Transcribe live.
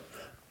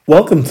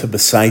Welcome to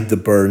Beside the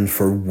Burn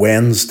for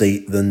Wednesday,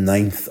 the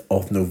 9th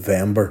of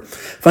November.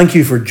 Thank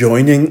you for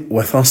joining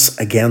with us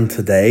again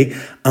today,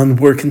 and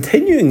we're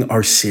continuing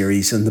our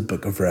series in the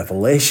book of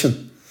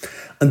Revelation.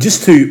 And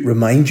just to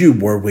remind you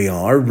where we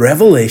are,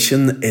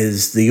 Revelation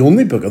is the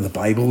only book of the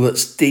Bible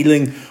that's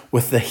dealing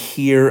with the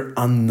here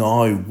and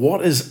now,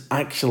 what is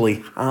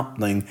actually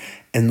happening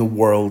in the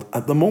world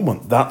at the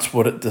moment. That's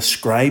what it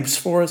describes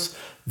for us.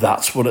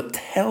 That's what it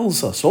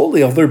tells us. All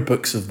the other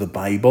books of the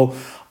Bible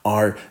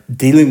are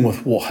dealing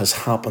with what has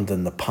happened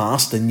in the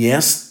past. And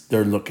yes,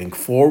 they're looking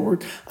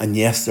forward. And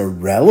yes, they're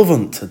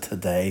relevant to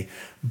today.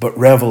 But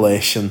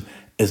Revelation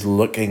is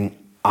looking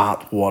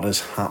at what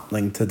is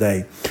happening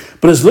today.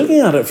 But it's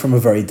looking at it from a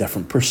very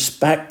different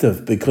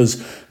perspective,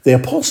 because the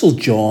Apostle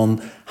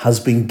John has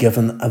been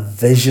given a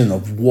vision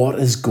of what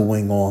is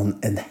going on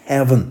in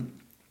heaven.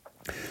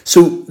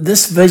 So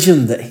this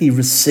vision that he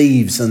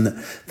receives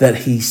and that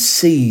he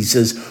sees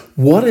is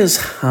what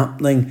is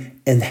happening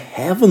in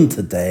heaven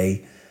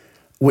today,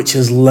 which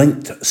is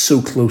linked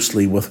so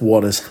closely with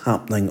what is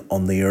happening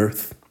on the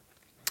earth.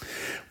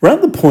 We're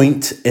at the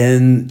point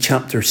in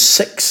chapter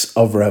 6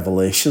 of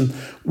Revelation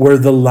where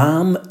the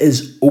Lamb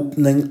is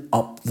opening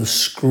up the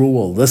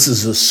scroll. This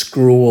is a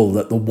scroll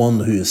that the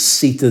one who is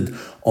seated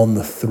on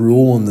the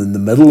throne in the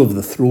middle of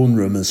the throne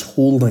room is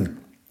holding.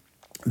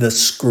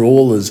 This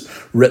scroll is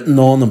written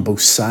on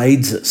both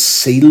sides. It's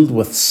sealed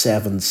with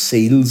 7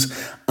 seals,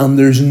 and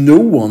there's no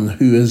one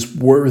who is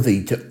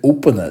worthy to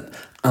open it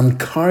and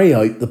carry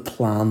out the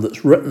plan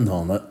that's written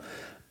on it.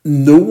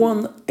 No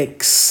one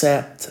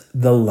except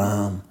the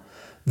Lamb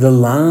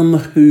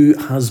who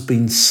has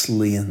been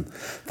slain,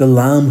 the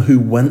Lamb who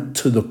went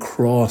to the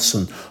cross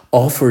and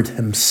offered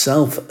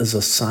himself as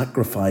a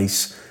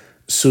sacrifice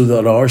so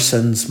that our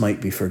sins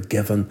might be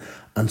forgiven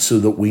and so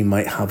that we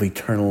might have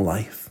eternal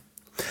life.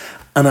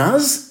 And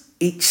as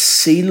each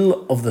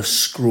seal of the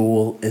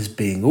scroll is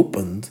being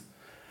opened,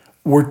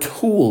 we're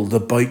told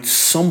about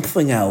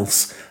something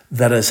else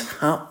that is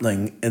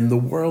happening in the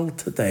world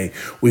today.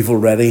 We've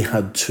already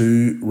had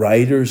 2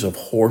 riders of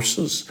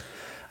horses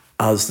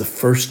as the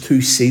first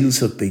 2 seals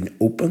have been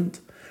opened.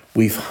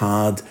 We've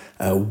had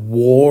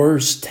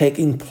wars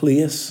taking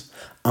place,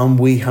 and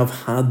we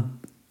have had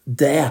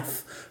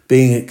death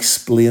being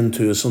explained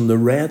to us on the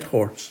red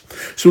horse.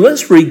 So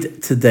let's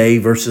read today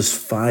verses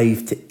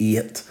 5 to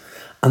 8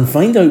 and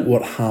find out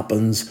what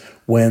happens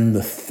when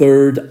the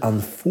 3rd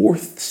and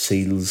 4th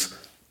seals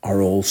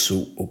are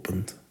also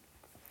opened.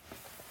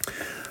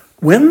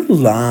 When the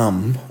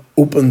Lamb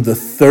opened the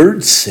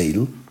 3rd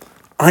seal,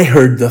 I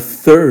heard the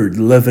 3rd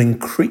living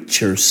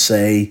creature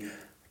say,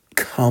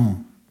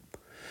 "Come."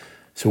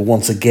 So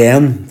once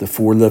again, the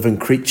 4 living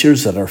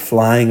creatures that are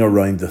flying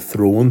around the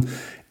throne,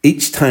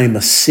 each time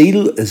a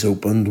seal is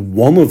opened,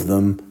 one of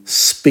them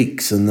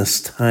speaks, and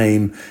this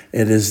time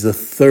it is the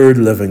 3rd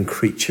living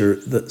creature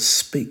that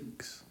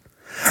speaks.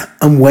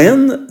 And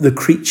when the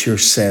creature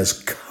says,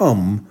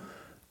 "Come,"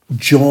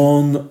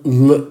 John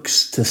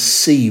looks to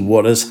see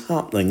what is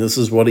happening. This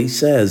is what he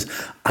says.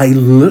 "I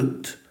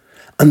looked,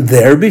 and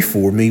there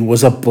before me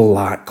was a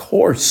black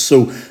horse."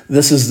 So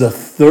this is the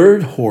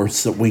 3rd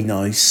horse that we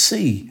now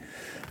see.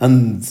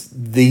 And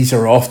these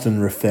are often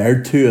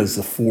referred to as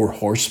the 4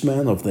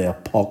 horsemen of the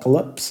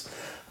apocalypse.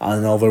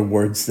 In other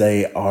words,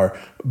 they are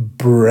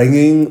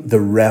bringing the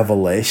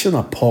revelation.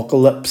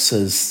 Apocalypse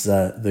is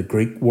the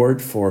Greek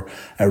word for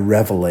a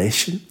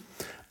revelation.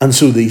 And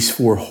so these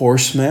 4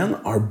 horsemen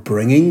are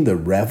bringing the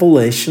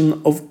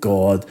revelation of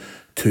God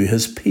to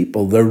his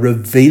people. They're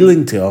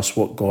revealing to us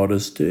what God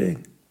is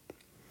doing.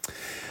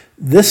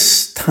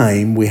 This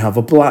time we have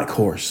a black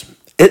horse.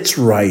 Its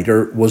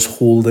rider was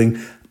holding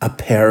a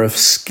pair of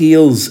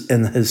scales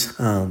in his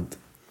hand.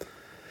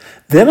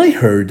 Then I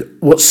heard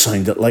what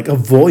sounded like a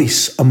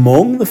voice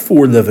among the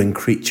 4 living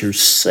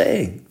creatures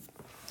saying.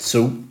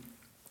 So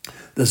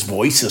this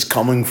voice is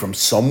coming from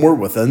somewhere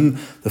within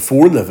the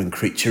 4 living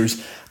creatures,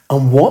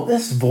 and what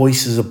this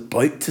voice is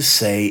about to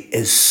say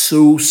is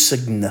so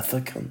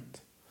significant.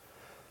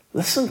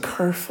 Listen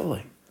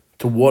carefully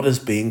to what is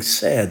being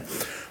said.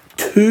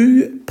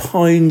 2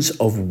 pounds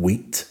of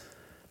wheat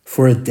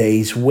for a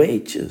day's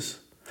wages,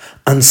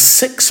 and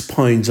 6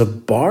 pounds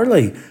of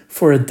barley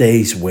for a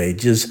day's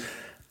wages,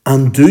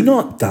 and do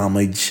not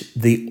damage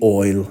the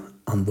oil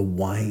and the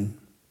wine.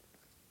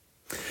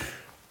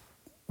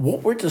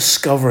 What we're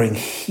discovering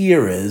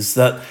here is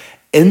that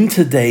in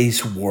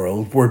today's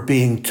world, we're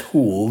being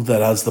told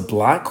that as the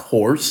black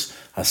horse,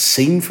 as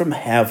seen from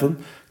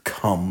heaven,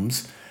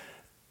 comes,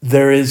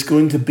 there is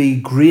going to be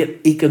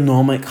great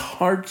economic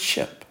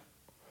hardship.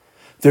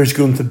 There's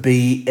going to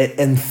be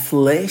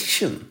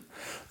inflation.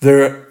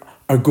 There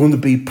are going to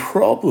be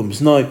problems.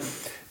 Now,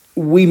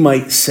 we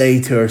might say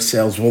to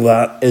ourselves, well,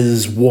 that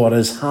is what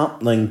is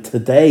happening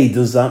today.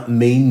 Does that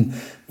mean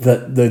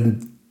that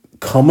the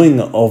coming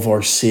of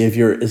our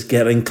Saviour is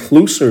getting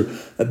closer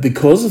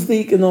because of the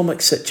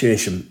economic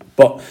situation?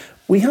 But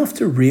we have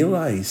to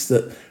realise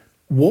that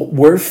what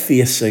we're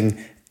facing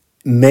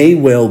may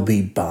well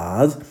be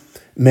bad,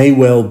 may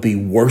well be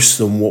worse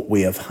than what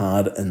we have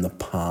had in the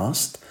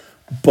past,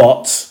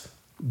 But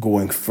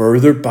going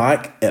further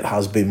back, it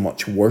has been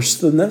much worse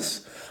than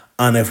this.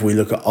 And if we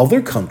look at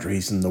other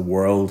countries in the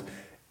world,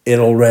 it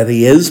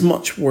already is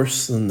much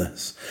worse than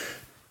this.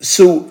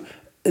 So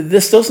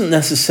this doesn't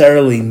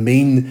necessarily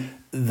mean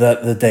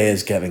that the day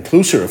is getting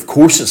closer. Of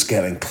course it's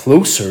getting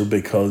closer,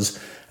 because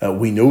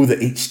we know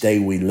that each day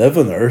we live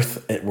on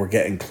earth, we're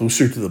getting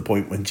closer to the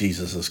point when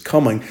Jesus is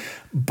coming.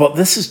 But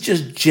this is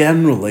just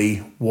generally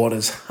what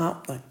is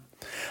happening.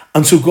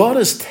 And so God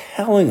is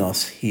telling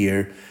us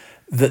here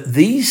that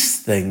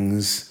these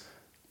things,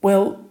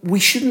 well, we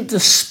shouldn't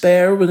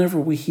despair whenever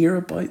we hear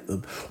about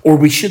them, or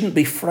we shouldn't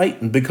be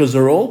frightened, because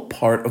they're all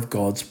part of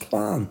God's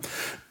plan.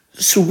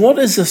 So what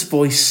is this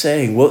voice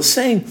saying? Well, it's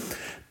saying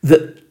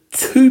that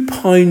 2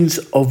 pounds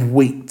of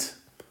wheat,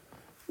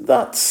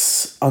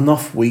 that's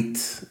enough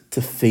wheat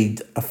to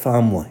feed a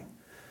family.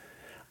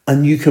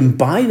 And you can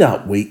buy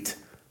that wheat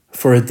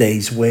for a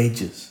day's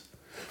wages.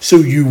 So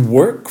you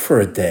work for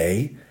a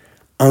day,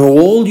 and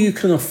all you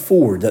can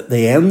afford at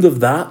the end of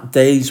that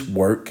day's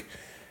work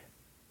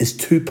is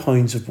 2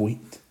 pounds of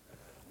wheat.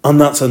 And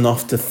that's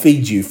enough to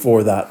feed you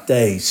for that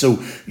day.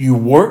 So you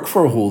work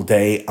for a whole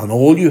day, and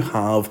all you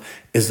have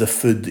is the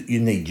food that you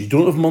need. You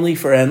don't have money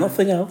for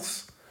anything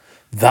else.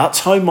 That's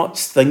how much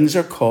things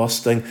are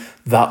costing.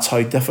 That's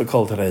how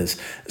difficult it is.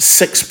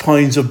 6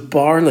 pounds of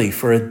barley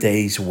for a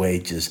day's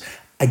wages.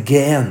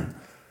 Again,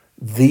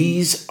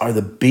 these are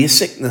the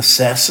basic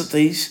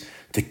necessities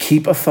to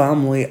keep a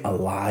family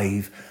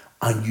alive,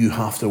 and you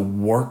have to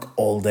work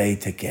all day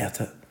to get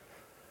it.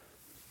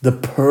 The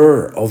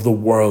poor of the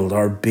world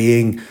are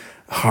being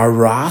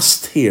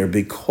harassed here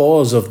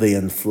because of the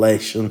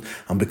inflation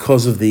and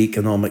because of the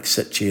economic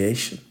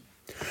situation.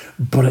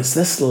 But it's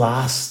this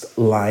last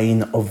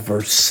line of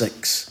verse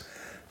 6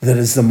 that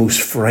is the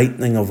most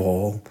frightening of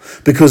all,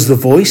 because the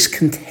voice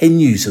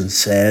continues and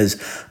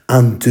says,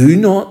 "And do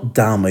not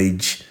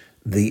damage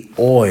the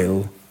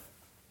oil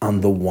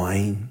and the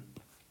wine."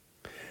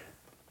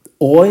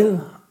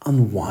 Oil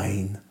and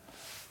wine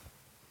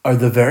are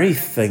the very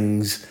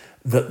things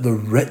that the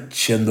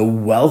rich and the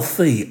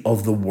wealthy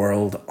of the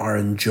world are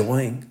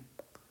enjoying.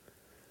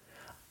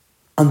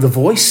 And the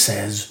voice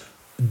says,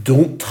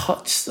 don't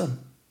touch them.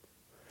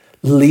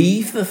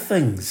 Leave the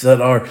things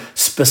that are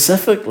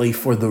specifically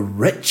for the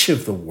rich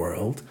of the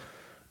world.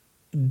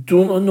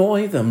 Don't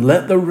annoy them.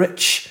 Let the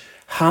rich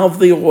have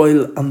the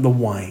oil and the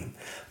wine.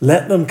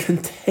 Let them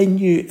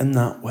continue in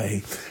that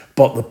way.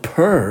 But the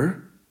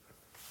poor,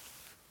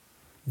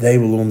 they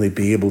will only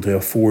be able to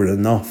afford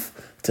enough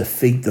to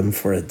feed them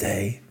for a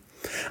day.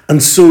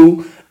 And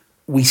so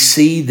we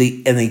see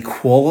the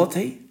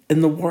inequality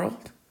in the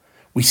world.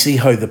 We see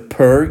how the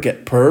poor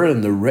get poorer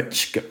and the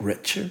rich get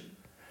richer.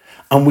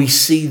 And we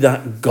see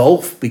that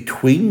gulf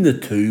between the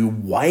two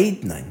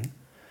widening.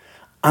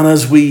 And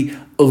as we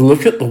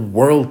look at the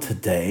world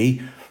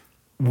today,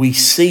 we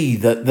see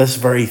that this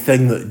very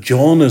thing that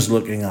John is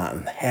looking at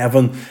in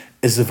heaven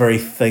is the very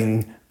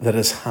thing that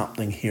is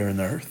happening here on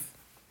earth.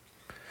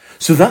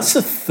 So that's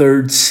the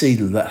third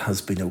seal that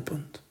has been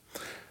opened.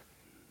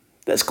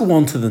 Let's go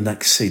on to the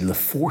next seal, the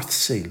fourth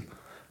seal.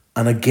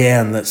 And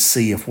again, let's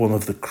see if one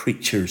of the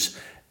creatures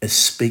is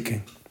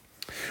speaking.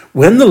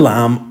 When the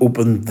Lamb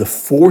opened the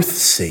fourth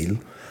seal,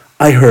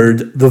 I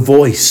heard the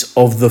voice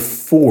of the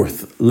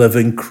fourth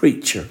living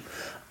creature.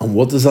 And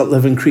what does that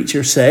living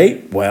creature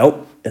say?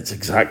 Well, it's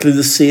exactly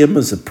the same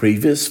as the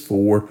previous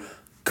four.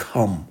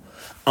 Come.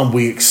 And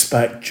we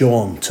expect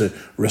John to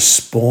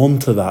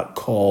respond to that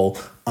call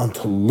and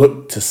to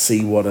look to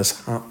see what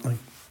is happening.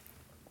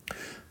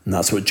 And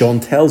that's what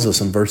John tells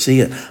us in verse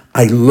 8.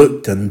 I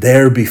looked, and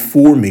there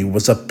before me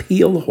was a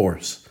pale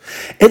horse.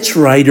 Its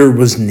rider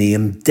was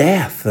named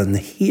Death, and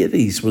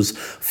Hades was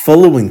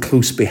following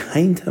close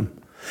behind him.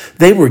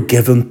 They were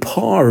given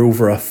power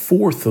over a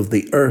fourth of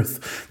the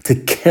earth to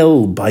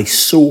kill by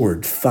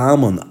sword,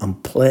 famine,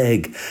 and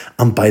plague,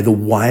 and by the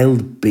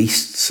wild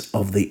beasts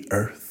of the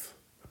earth.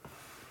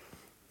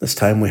 This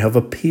time we have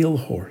a pale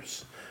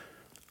horse,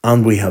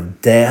 and we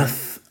have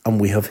Death, and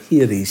we have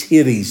Hades.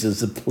 Hades is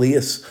the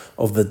place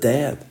of the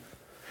dead.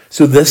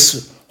 So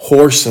this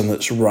horse and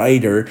its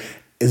rider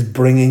is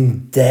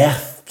bringing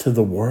death to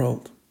the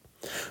world.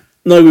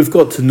 Now we've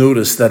got to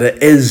notice that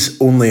it is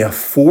only a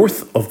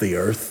fourth of the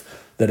earth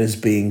that is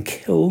being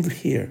killed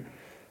here.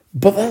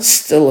 But that's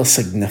still a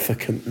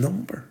significant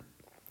number.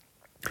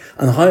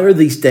 And how are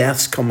these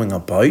deaths coming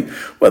about?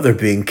 Well, they're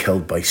being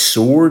killed by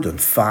sword and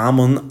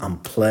famine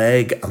and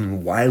plague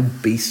and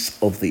wild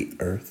beasts of the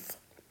earth.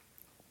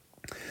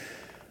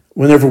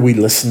 Whenever we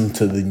listen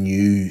to the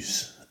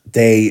news,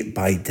 day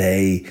by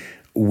day,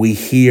 we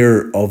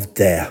hear of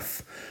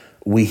death.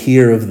 We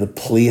hear of the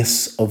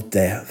place of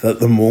death.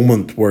 At the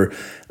moment, we're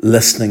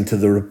listening to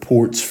the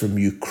reports from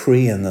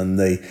Ukraine and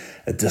the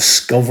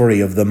discovery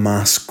of the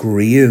mass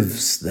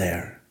graves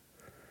there.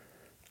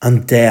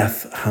 And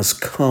death has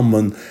come,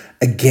 and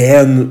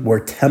again,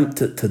 we're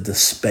tempted to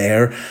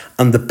despair.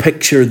 And the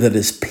picture that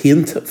is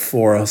painted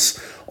for us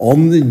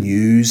on the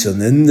news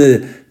and in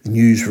the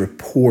news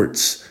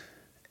reports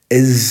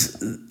is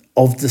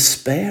of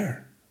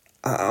despair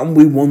And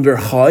we wonder,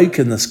 how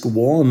can this go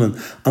on,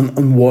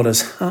 and what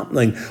is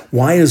happening?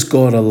 Why is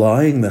God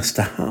allowing this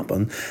to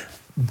happen?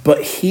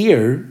 But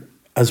here,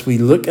 as we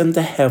look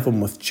into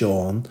heaven with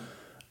John,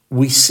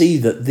 we see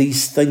that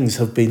these things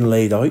have been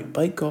laid out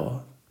by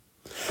God.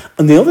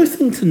 And the other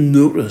thing to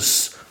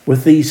notice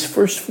with these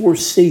first 4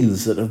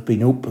 seals that have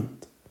been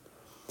opened,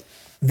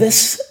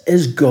 this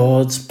is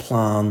God's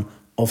plan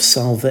of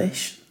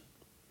salvation.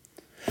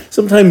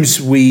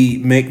 Sometimes we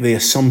make the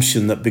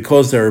assumption that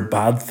because there are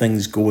bad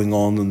things going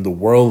on in the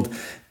world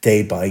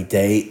day by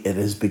day, it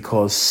is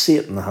because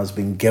Satan has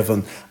been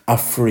given a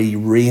free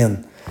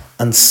rein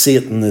and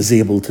Satan is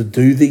able to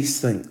do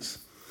these things.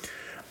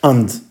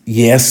 And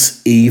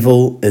yes,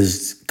 evil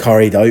is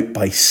carried out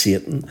by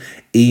Satan.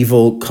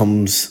 Evil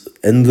comes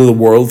into the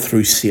world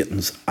through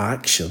Satan's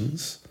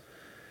actions.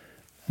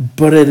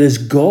 But it is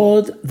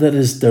God that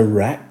is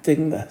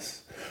directing this.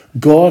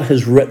 God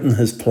has written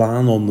his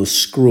plan on the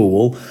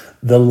scroll.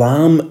 The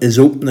Lamb is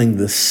opening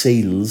the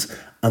seals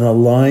and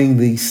allowing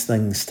these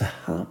things to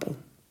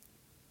happen.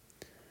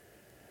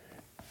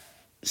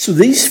 So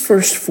these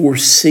first 4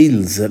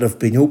 seals that have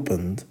been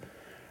opened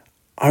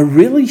are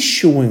really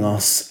showing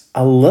us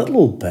a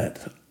little bit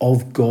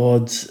of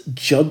God's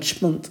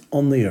judgment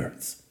on the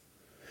earth.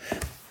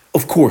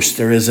 Of course,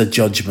 there is a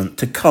judgment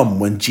to come.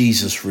 When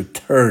Jesus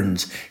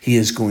returns, he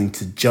is going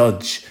to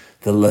judge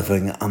the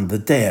living and the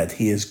dead.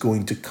 He is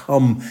going to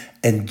come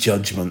in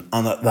judgment.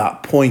 And at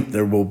that point,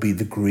 there will be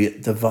the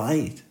great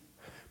divide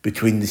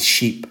between the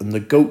sheep and the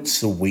goats,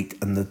 the wheat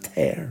and the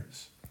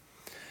tares.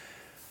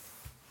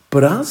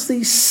 But as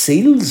these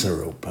seals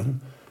are open,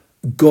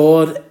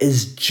 God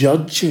is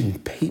judging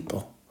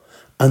people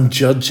and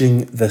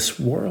judging this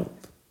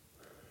world.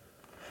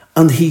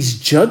 And he's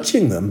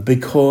judging them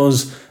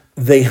because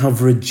they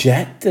have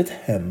rejected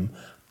him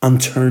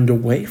and turned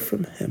away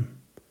from him.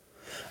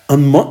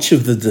 And much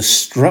of the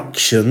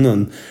destruction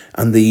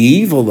and the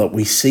evil that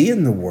we see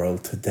in the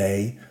world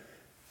today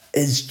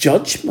is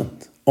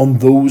judgment on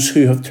those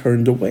who have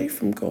turned away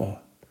from God.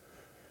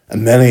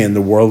 And many in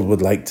the world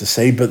would like to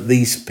say, but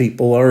these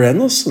people are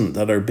innocent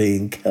that are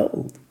being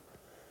killed.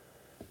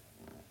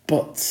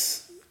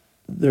 But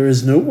there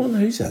is no one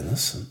who's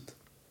innocent.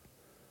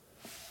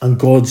 And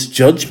God's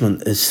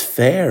judgment is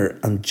fair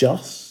and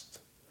just.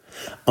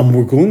 And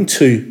we're going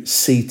to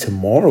see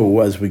tomorrow,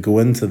 as we go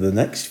into the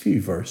next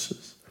few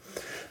verses,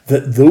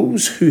 that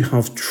those who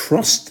have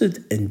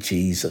trusted in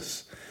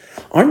Jesus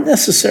aren't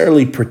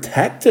necessarily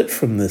protected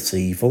from this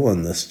evil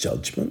and this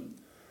judgment.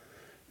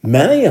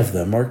 Many of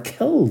them are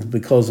killed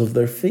because of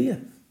their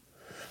faith.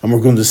 And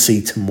we're going to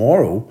see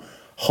tomorrow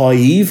how,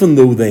 even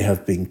though they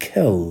have been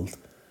killed,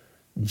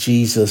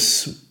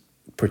 Jesus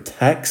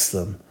protects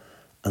them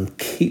and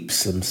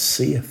keeps them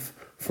safe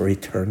for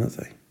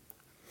eternity.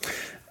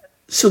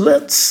 So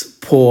let's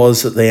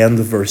pause at the end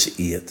of verse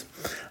 8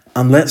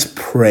 and let's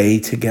pray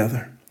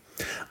together.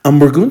 And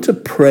we're going to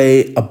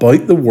pray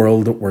about the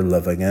world that we're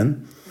living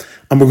in.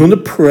 And we're going to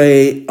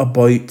pray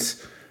about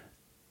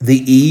the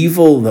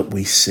evil that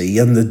we see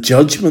and the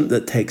judgment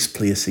that takes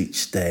place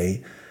each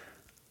day,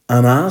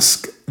 and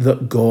ask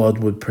that God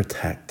would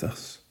protect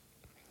us.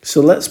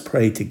 So let's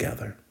pray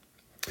together.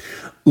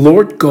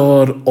 Lord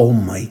God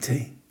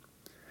Almighty,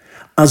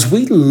 as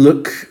we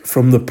look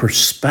from the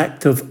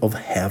perspective of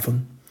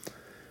heaven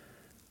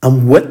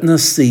and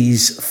witness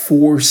these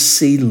 4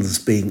 seals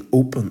being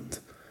opened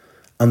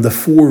and the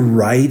 4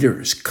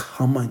 riders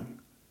coming,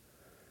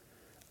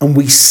 and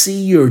we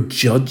see your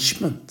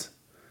judgment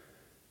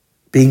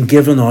being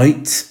given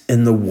out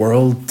in the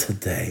world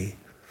today,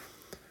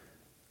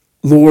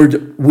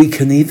 Lord, we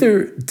can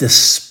either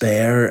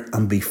despair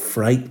and be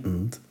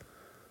frightened,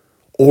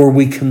 or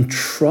we can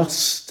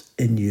trust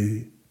in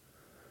you.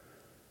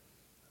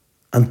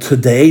 And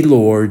today,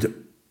 Lord,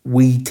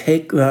 we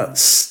take that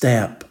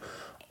step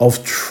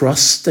of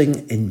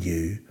trusting in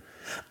you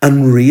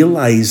and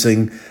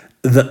realizing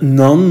that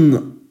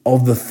none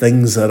of the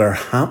things that are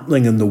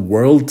happening in the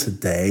world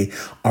today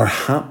are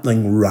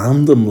happening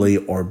randomly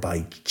or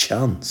by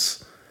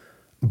chance,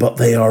 but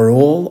they are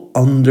all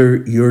under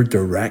your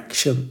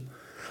direction,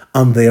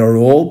 and they are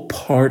all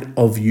part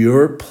of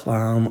your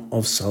plan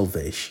of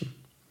salvation.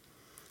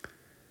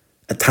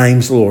 At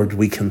times, Lord,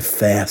 we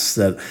confess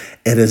that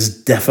it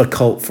is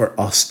difficult for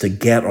us to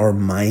get our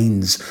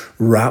minds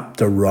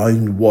wrapped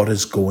around what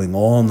is going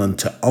on and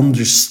to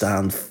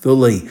understand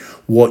fully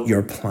what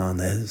your plan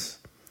is.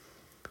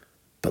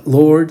 But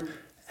Lord,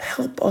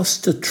 help us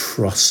to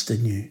trust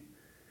in you,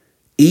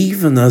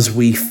 even as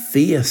we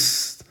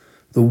face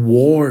the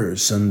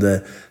wars and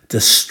the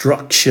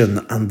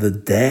destruction and the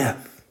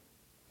death.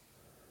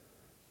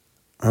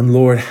 And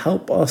Lord,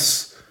 help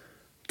us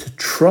to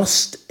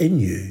trust in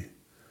you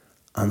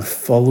and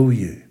follow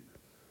you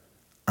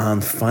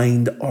and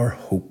find our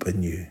hope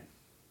in you.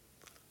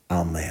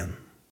 Amen.